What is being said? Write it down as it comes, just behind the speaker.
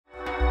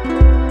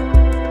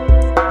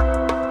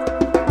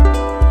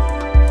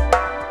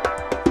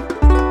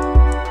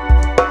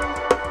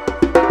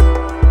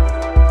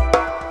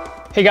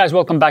Hey guys,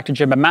 welcome back to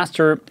Djembe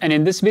Master, and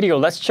in this video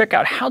let's check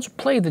out how to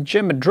play the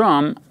djembe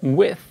drum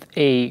with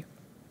a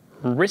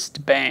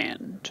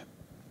wristband.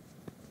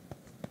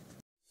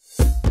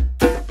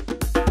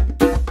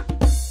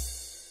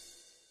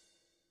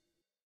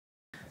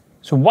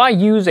 So why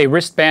use a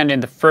wristband in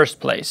the first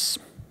place?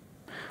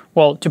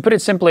 Well, to put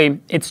it simply,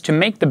 it's to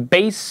make the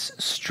bass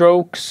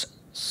strokes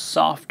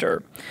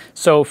softer.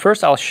 So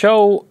first I'll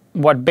show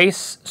what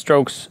bass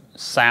strokes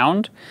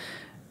sound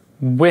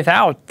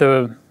without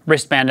the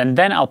wristband, and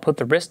then I'll put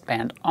the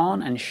wristband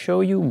on and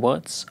show you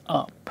what's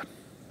up.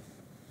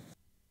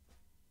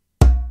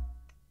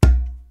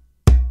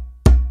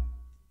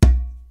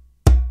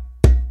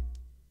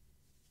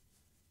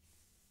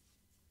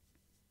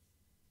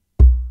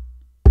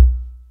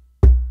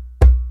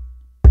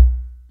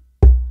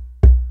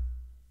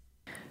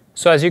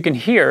 So as you can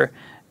hear,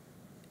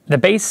 the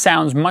bass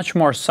sounds much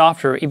more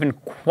softer, even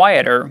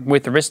quieter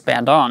with the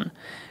wristband on.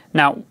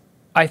 Now,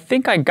 I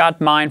think I got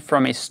mine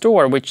from a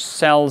store which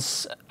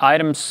sells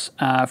items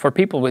for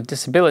people with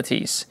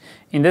disabilities.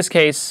 In this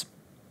case,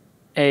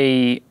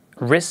 a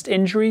wrist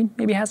injury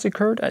maybe has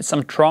occurred,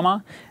 some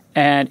trauma,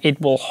 and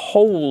it will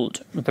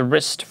hold the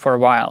wrist for a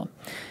while.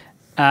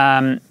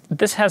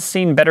 This has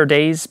seen better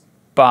days,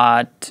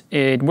 but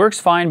it works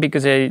fine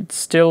because it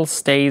still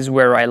stays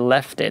where I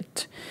left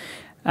it.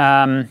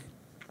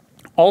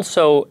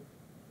 Also,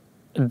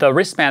 the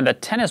wristband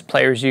that tennis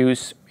players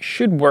use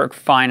should work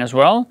fine as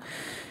well.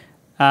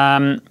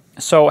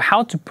 So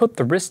how to put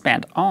the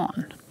wristband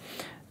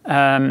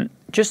on?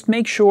 Just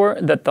make sure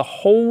that the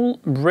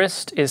whole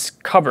wrist is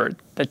covered,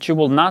 that you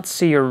will not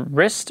see your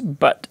wrist,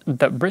 but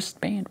the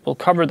wristband will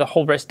cover the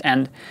whole wrist,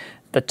 and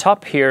the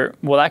top here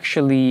will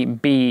actually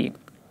be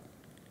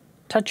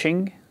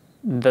touching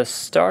the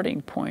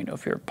starting point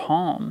of your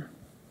palm.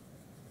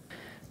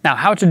 Now,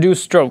 how to do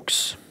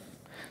strokes?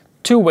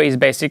 Two ways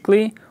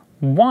basically.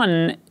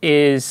 One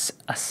is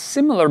a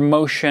similar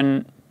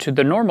motion to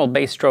the normal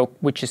bass stroke,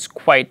 which is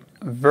quite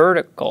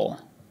vertical.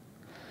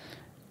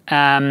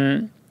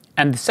 And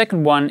the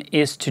second one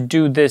is to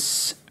do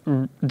this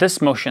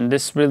motion,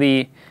 this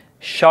really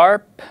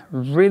sharp,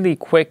 really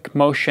quick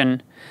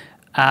motion.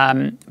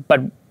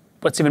 But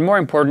what's even more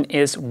important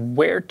is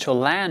where to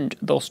land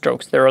those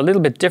strokes. They're a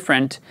little bit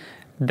different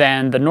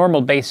than the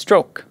normal bass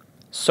stroke.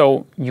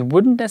 So you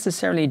wouldn't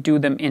necessarily do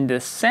them in the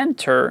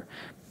center,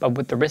 but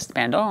with the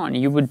wristband on,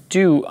 you would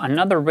do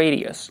another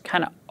radius,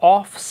 kind of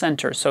off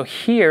center. So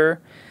here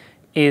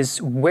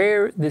is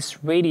where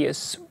this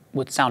radius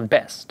would sound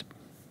best.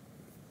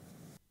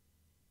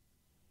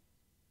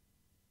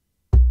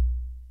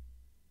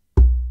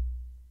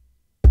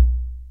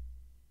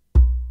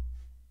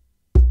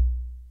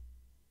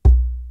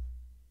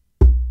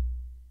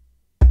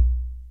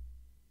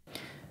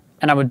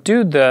 And I would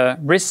do the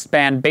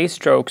wristband bass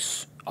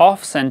strokes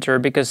off center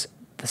because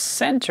the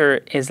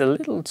center is a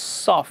little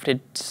soft.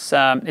 It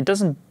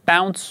doesn't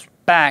bounce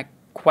back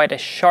quite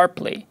as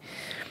sharply.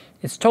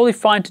 It's totally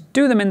fine to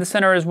do them in the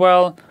center as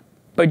well,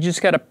 but you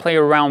just gotta play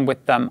around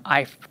with them.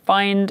 I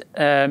find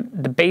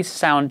the bass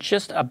sound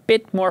just a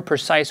bit more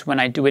precise when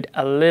I do it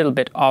a little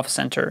bit off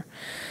center.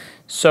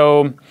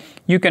 So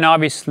you can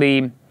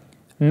obviously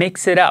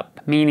mix it up,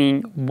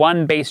 meaning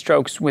one bass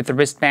strokes with the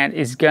wristband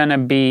is gonna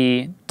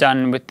be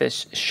done with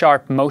this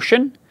sharp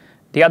motion.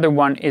 The other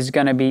one is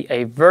gonna be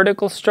a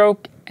vertical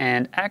stroke,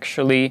 and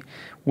actually,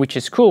 which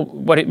is cool,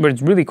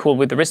 what's really cool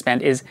with the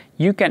wristband is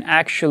you can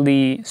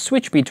actually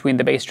switch between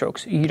the bass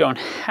strokes. You don't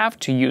have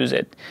to use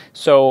it.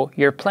 So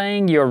you're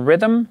playing your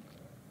rhythm,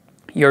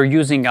 you're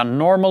using a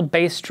normal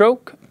bass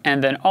stroke,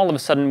 and then all of a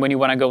sudden when you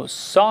wanna go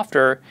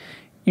softer,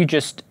 you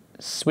just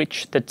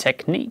switch the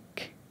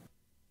technique.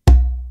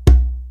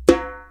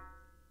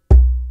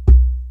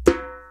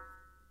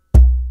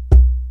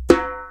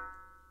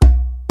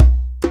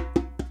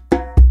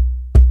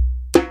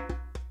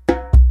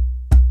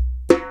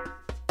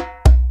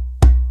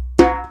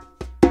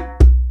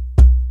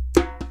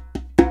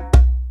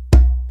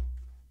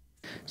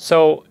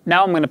 So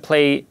now I'm going to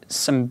play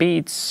some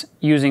beats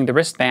using the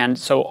wristband,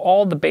 so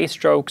all the bass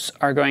strokes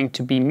are going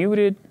to be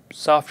muted,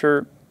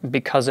 softer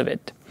because of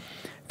it.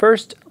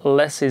 First,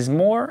 less is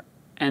more,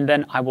 and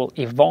then I will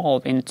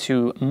evolve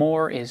into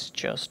more is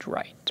just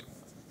right.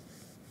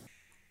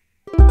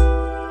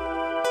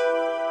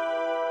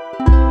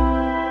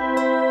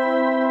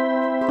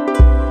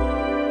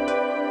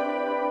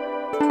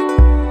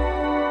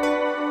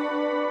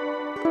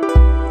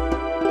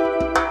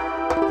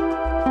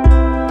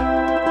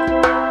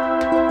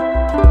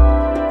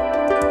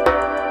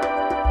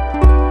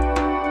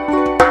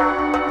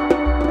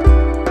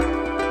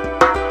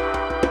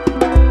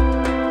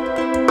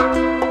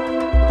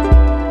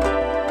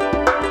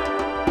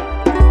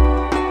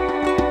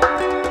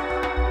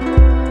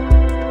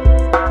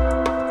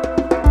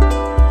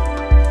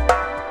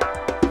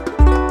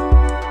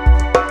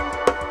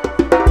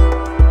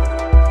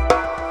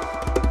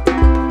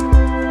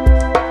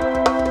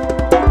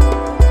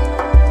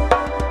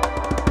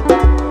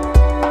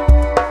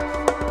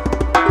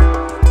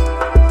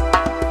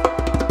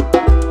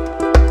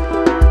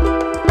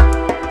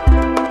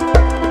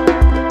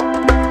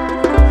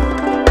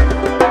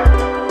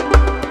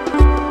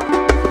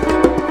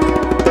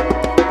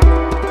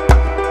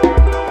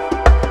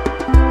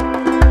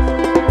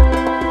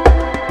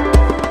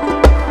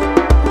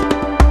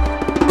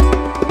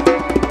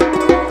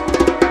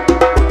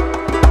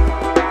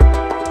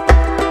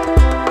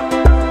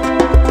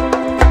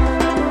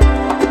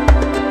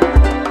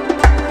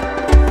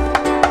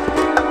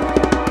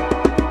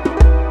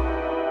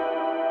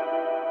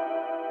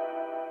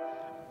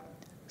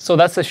 So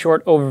that's a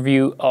short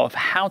overview of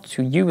how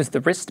to use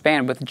the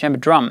wristband with the djembe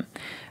drum.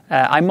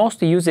 I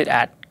mostly use it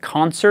at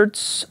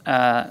concerts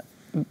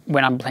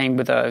when I'm playing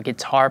with a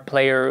guitar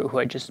player who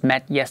I just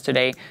met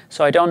yesterday.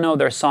 So I don't know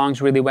their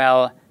songs really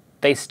well.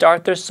 They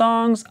start their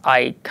songs,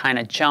 I kind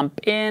of jump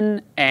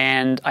in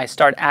and I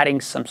start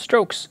adding some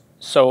strokes.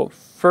 So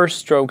first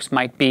strokes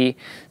might be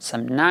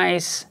some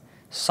nice,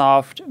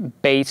 soft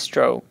bass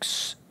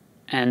strokes,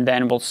 and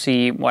then we'll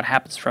see what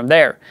happens from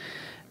there.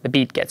 The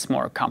beat gets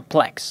more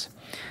complex.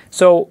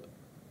 So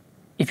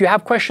if you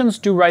have questions,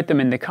 do write them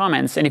in the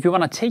comments. And if you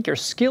want to take your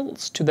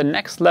skills to the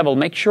next level,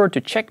 make sure to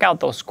check out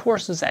those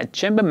courses at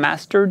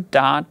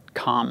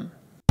djembemaster.com.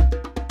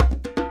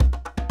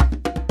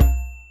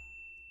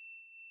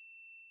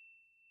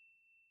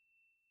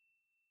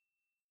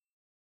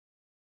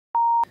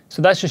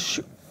 So that's just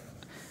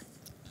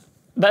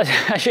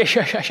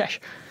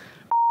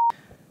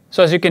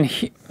so as you can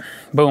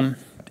boom,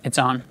 it's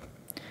on.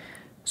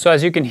 So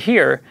as you can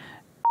hear,